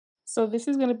So this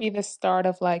is going to be the start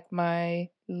of like my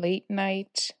late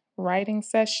night writing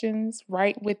sessions,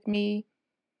 write with me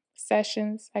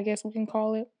sessions, I guess we can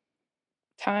call it.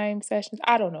 Time sessions.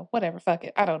 I don't know. Whatever. Fuck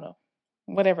it. I don't know.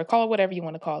 Whatever. Call it whatever you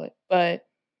want to call it. But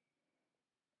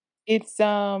it's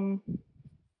I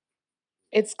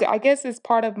guess it's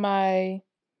part of my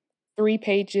 3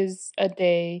 pages a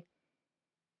day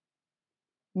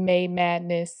May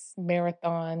Madness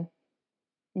marathon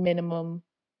minimum,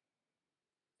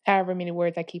 however many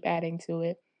words I keep adding to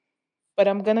it. But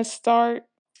I'm gonna start.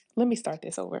 Let me start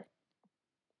this over.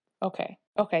 Okay.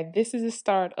 Okay. This is the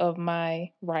start of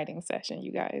my writing session,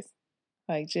 you guys.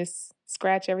 Like, just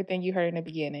scratch everything you heard in the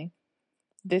beginning.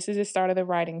 This is the start of the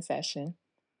writing session.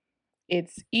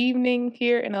 It's evening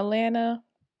here in Atlanta.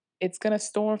 It's going to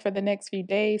storm for the next few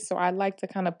days. So I like to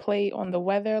kind of play on the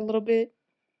weather a little bit.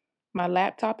 My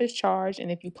laptop is charged.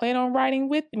 And if you plan on writing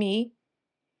with me,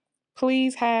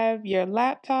 please have your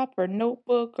laptop or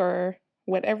notebook or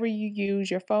whatever you use,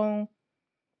 your phone,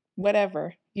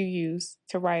 whatever you use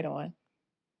to write on.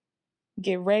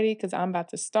 Get ready because I'm about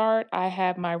to start. I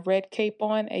have my red cape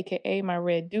on, aka my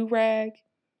red do-rag,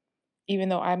 even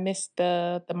though I missed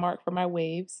the mark for my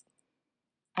waves.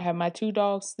 I have my 2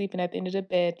 dogs sleeping at the end of the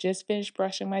bed, just finished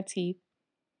brushing my teeth.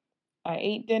 I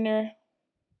ate dinner,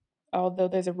 although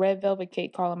there's a red velvet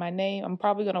cake calling my name. I'm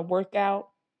probably gonna work out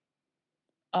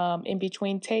in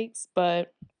between takes,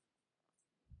 but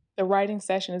the writing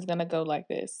session is gonna go like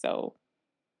this. So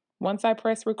once I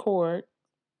press record,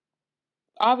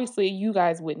 obviously you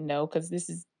guys wouldn't know because this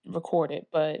is recorded,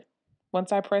 but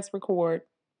once I press record,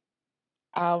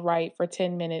 I'll write for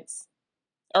 10 minutes.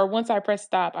 Or once I press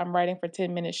stop, I'm writing for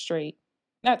 10 minutes straight.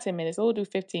 Not 10 minutes, we'll do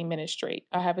 15 minutes straight.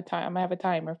 I'm gonna have a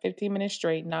timer, 15 minutes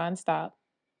straight, nonstop.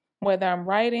 Whether I'm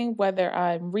writing, whether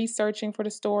I'm researching for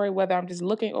the story, whether I'm just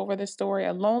looking over the story,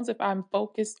 as long as if I'm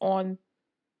focused on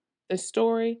the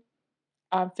story,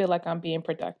 I feel like I'm being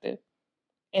productive.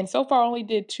 And so far I only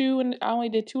did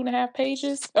 2.5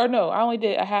 pages. Or no, I only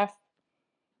did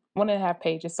 1.5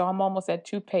 pages. So I'm almost at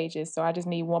 2 pages. So I just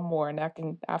need one more and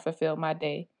I fulfill my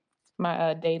day,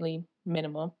 my daily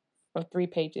minimum of 3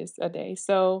 pages a day.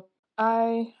 So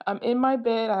I'm in my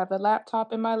bed. I have a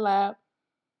laptop in my lap.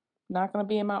 Not gonna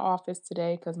be in my office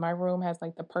today because my room has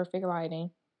like the perfect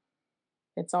lighting.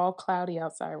 It's all cloudy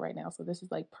outside right now, so this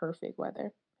is like perfect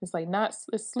weather. It's like not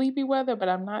it's sleepy weather, but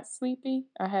I'm not sleepy.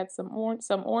 I had some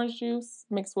orange juice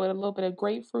mixed with a little bit of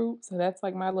grapefruit, so that's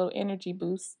like my little energy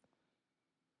boost.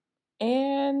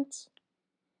 And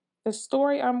the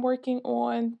story I'm working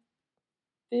on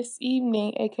this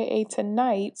evening, aka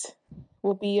tonight,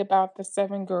 will be about the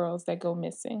 7 girls that go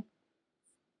missing.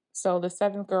 So the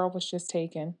 7th girl was just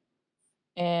taken,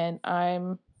 and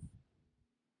I'm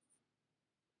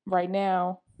right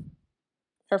now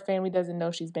her family doesn't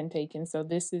know she's been taken. So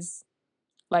this is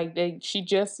like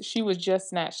she was just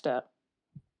snatched up.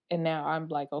 And now I'm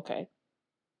like, okay,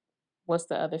 what's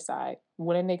the other side?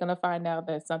 When are they gonna find out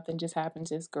that something just happened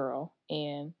to this girl?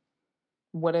 And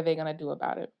what are they gonna do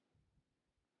about it?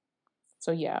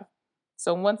 So yeah.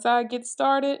 So once I get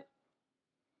started,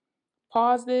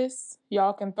 pause this.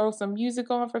 Y'all can throw some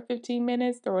music on for 15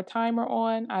 minutes, throw a timer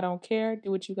on. I don't care. Do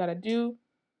what you gotta do.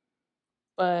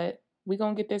 But we're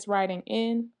gonna get this writing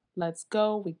in. Let's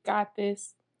go. We got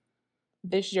this.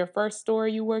 This is your first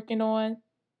story you working on.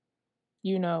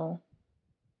 You know,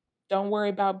 don't worry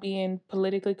about being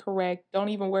politically correct. Don't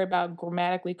even worry about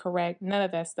grammatically correct. None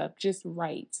of that stuff. Just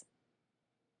write.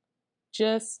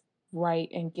 Just write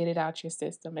and get it out your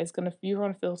system. You're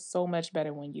gonna feel so much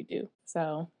better when you do.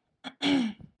 So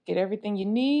get everything you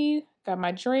need. Got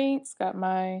my drinks, got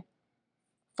my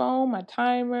phone, my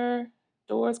timer,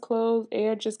 doors closed,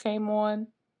 air just came on,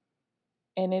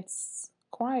 and it's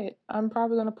quiet. I'm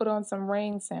probably gonna put on some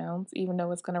rain sounds, even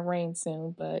though it's gonna rain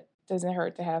soon, but doesn't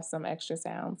hurt to have some extra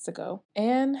sounds to go.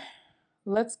 And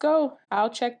let's go. I'll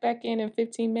check back in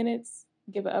 15 minutes,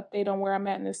 give an update on where I'm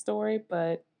at in the story,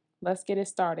 but let's get it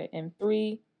started in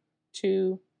 3,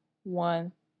 2,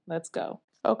 1, let's go.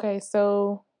 Okay,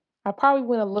 so I probably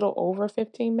went a little over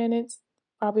 15 minutes,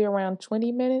 probably around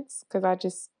 20 minutes,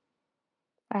 because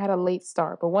I had a late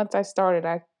start. But once I started,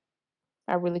 I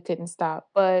really couldn't stop.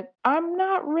 But I'm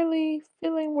not really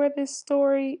feeling where this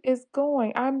story is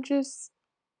going. I'm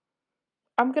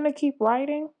gonna keep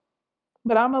writing,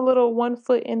 but I'm a little 1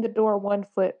 foot in the door, 1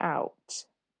 foot out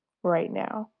right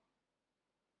now.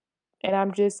 And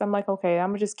I'm like, okay, I'm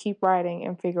gonna just keep writing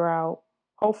and figure out,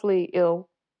 hopefully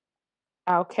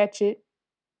I'll catch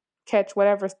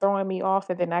whatever's throwing me off,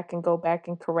 and then I can go back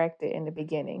and correct it in the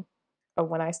beginning of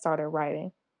when I started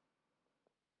writing.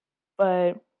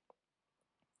 But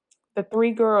the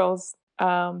 3 girls,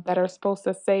 that are supposed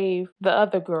to save the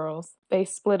other girls. They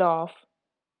split off.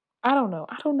 I don't know.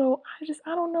 I don't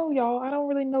know, y'all. I don't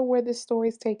really know where this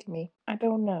story's taking me. I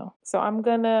don't know. So I'm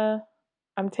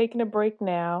taking a break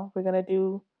now. We're gonna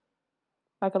do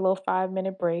like a little 5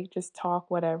 minute break, just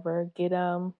talk, whatever, get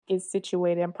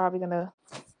situated.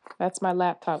 That's my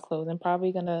laptop closed. I'm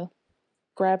probably gonna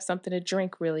grab something to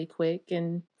drink really quick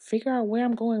and figure out where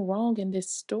I'm going wrong in this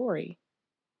story.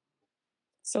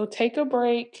 So take a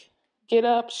break, get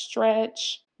up,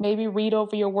 stretch, maybe read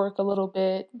over your work a little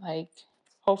bit. Like,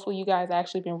 hopefully, you guys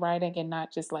actually been writing and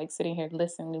not just like sitting here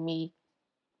listening to me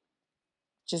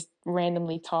just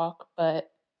randomly talk.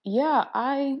 But yeah,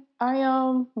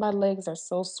 my legs are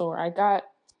so sore. I got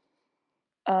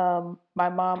my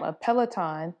mom a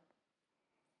Peloton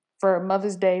for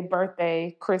Mother's Day,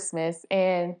 birthday, Christmas,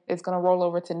 and it's gonna roll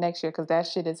over to next year because that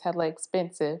shit is hella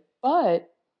expensive.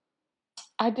 But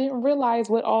I didn't realize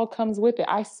what all comes with it.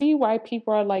 I see why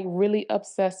people are like really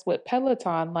obsessed with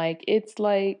Peloton. Like it's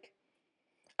like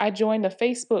I joined a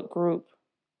Facebook group,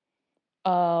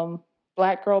 um,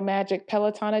 Black Girl Magic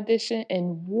Peloton Edition,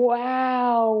 and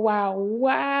wow, wow,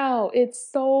 wow.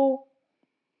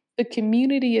 The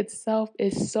community itself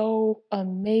is so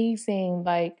amazing.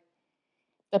 Like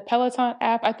the Peloton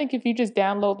app, I think if you just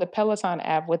download the Peloton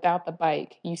app without the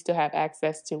bike, you still have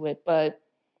access to it. But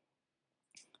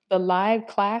the live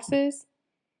classes,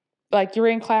 like you're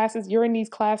in these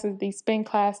classes, these spin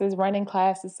classes, running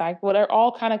classes, cycle, whatever,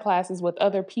 all kind of classes with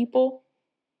other people.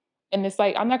 And it's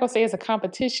like, I'm not gonna say it's a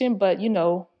competition, but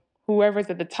whoever's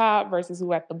at the top versus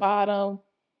who at the bottom,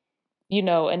 in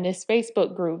this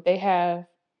Facebook group, they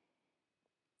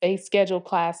schedule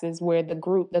classes where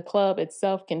the club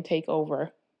itself can take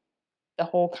over the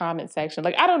whole comment section.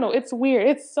 Like, I don't know, it's weird.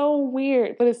 It's so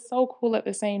weird, but it's so cool at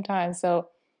the same time. So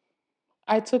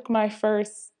I took my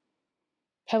first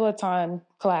Peloton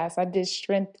class. I did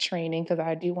strength training because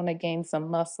I do want to gain some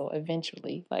muscle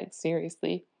eventually, like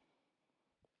seriously.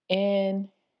 And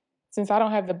since I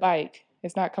don't have the bike,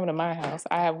 it's not coming to my house.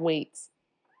 I have weights.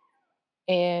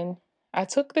 And I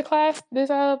took the class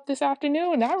this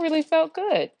afternoon and I really felt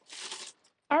good.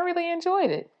 I really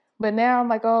enjoyed it. But now I'm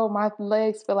like, oh, my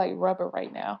legs feel like rubber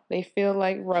right now. They feel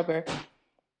like rubber.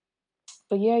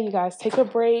 But yeah, you guys, take a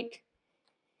break.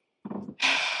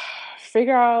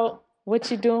 Figure out what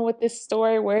you're doing with this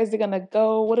story. Where is it gonna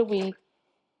go?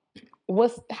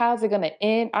 How's it gonna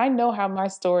end? I know how my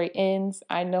story ends.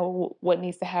 I know what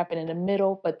needs to happen in the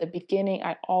middle, but the beginning,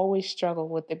 I always struggle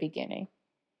with the beginning.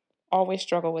 Always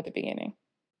struggle with the beginning.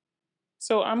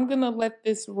 So I'm gonna let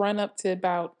this run up to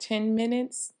about 10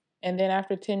 minutes. And then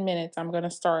after 10 minutes, I'm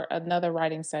gonna start another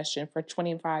writing session for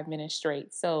 25 minutes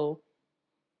straight. So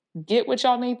get what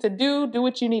y'all need to do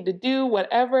what you need to do,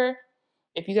 whatever.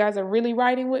 If you guys are really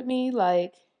writing with me,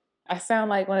 like I sound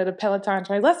like one of the Peloton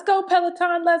trainers. Let's go,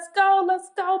 Peloton. Let's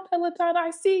go, Peloton.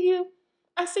 I see you.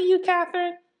 I see you,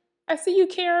 Catherine. I see you,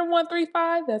 Karen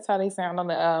 135. That's how they sound on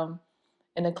the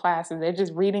in the classes. They're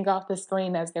just reading off the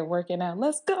screen as they're working out.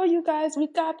 Let's go, you guys. We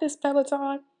got this,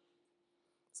 Peloton.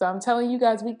 So I'm telling you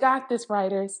guys, we got this,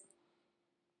 writers.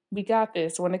 We got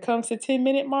this. When it comes to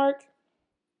 10-minute mark,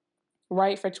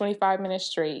 write for 25 minutes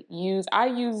straight. I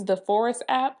use the Forest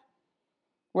app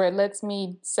where it lets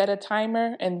me set a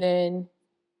timer, and then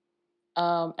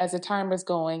as the timer's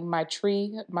going, my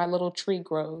little tree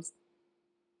grows.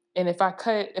 And if I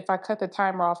cut the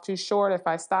timer off too short, if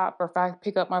I stop or if I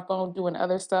pick up my phone doing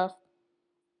other stuff,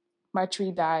 my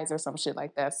tree dies or some shit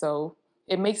like that. So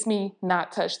it makes me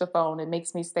not touch the phone. It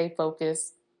makes me stay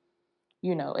focused.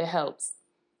 It helps.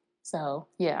 So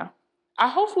yeah, I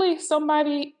hopefully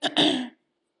somebody,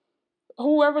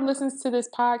 whoever listens to this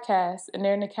podcast and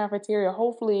they're in the cafeteria,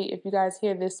 hopefully if you guys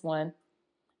hear this one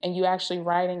and you actually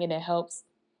writing and it helps,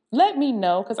 let me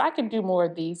know because I can do more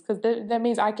of these because that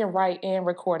means I can write and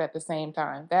record at the same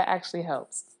time. That actually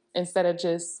helps instead of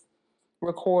just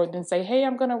record and say, hey,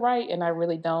 I'm going to write and I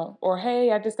really don't. Or,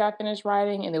 hey, I just got finished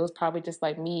writing and it was probably just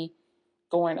like me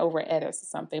going over edits or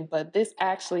something. But this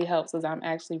actually helps as I'm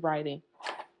actually writing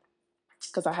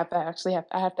because I have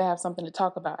to have something to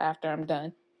talk about after I'm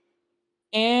done.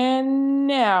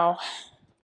 And I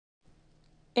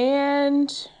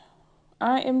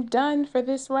am done for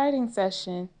this writing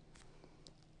session.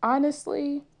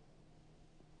 Honestly,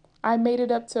 I made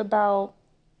it up to about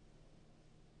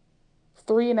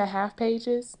 3.5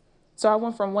 pages. So I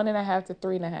went from 1.5 to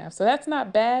 3.5. So that's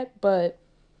not bad, but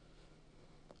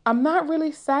I'm not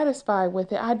really satisfied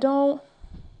with it.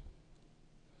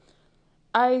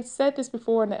 I said this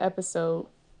before in the episode.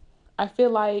 I feel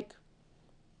like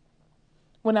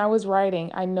when I was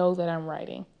writing, I know that I'm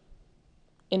writing.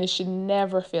 And it should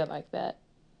never feel like that.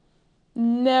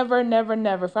 Never, never,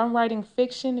 never. If I'm writing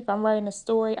fiction, if I'm writing a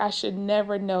story, I should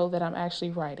never know that I'm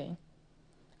actually writing.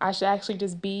 I should actually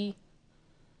just be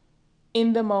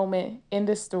in the moment, in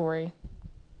the story,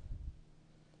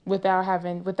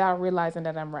 without realizing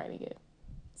that I'm writing it.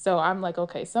 So I'm like,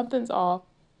 okay, something's off.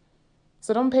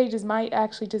 So them pages might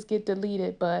actually just get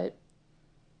deleted, but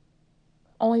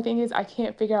only thing is I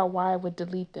can't figure out why I would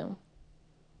delete them.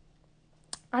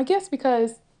 I guess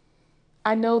because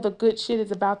I know the good shit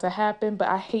is about to happen, but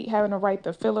I hate having to write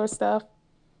the filler stuff.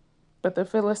 But the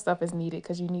filler stuff is needed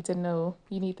because you need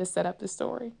to set up the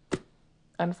story.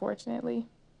 Unfortunately,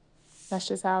 that's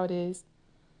just how it is.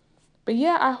 But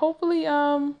yeah, I hopefully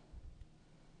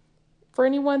for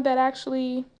anyone that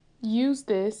actually used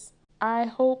this, I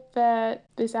hope that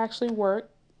this actually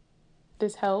worked.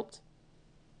 This helped.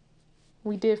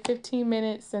 We did 15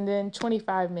 minutes and then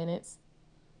 25 minutes.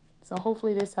 So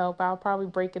hopefully this helped. I'll probably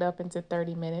break it up into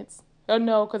 30 minutes. Oh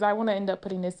no, because I want to end up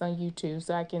putting this on YouTube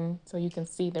so you can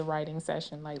see the writing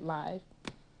session like live.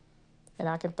 And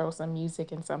I can throw some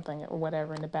music and something or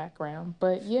whatever in the background.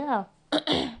 But yeah.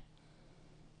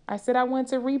 I said I wanted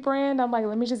to rebrand. I'm like,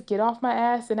 let me just get off my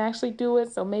ass and actually do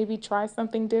it. So maybe try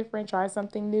something different, try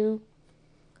something new.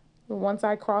 Once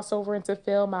I cross over into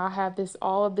film, I'll have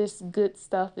all of this good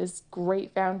stuff, this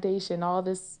great foundation, all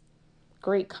this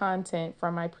great content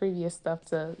from my previous stuff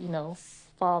to,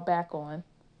 fall back on,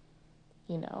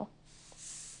 you know.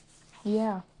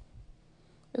 Yeah,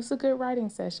 it was a good writing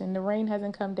session. The rain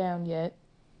hasn't come down yet.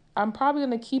 I'm probably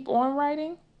going to keep on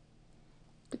writing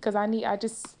because I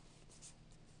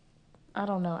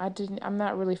don't know. I'm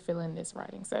not really feeling this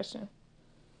writing session.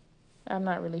 I'm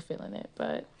not really feeling it,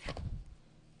 but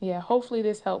yeah, hopefully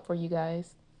this helped for you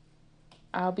guys.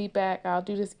 I'll be back. I'll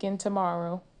do this again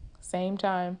tomorrow. Same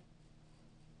time.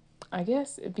 I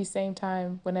guess it'd be same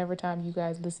time whenever time you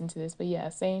guys listen to this. But yeah,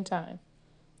 same time.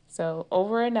 So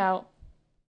over and out.